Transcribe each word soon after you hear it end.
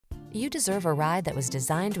You deserve a ride that was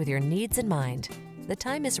designed with your needs in mind. The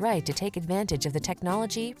time is right to take advantage of the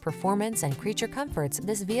technology, performance, and creature comforts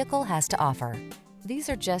this vehicle has to offer. These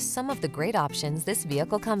are just some of the great options this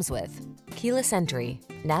vehicle comes with: keyless entry,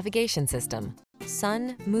 navigation system,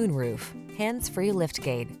 sun, moonroof, hands-free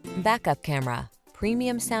liftgate, backup camera,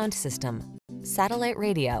 premium sound system, satellite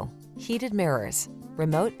radio, heated mirrors,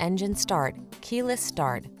 remote engine start, keyless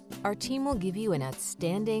start. Our team will give you an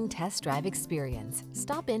outstanding test drive experience.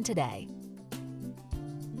 Stop in today.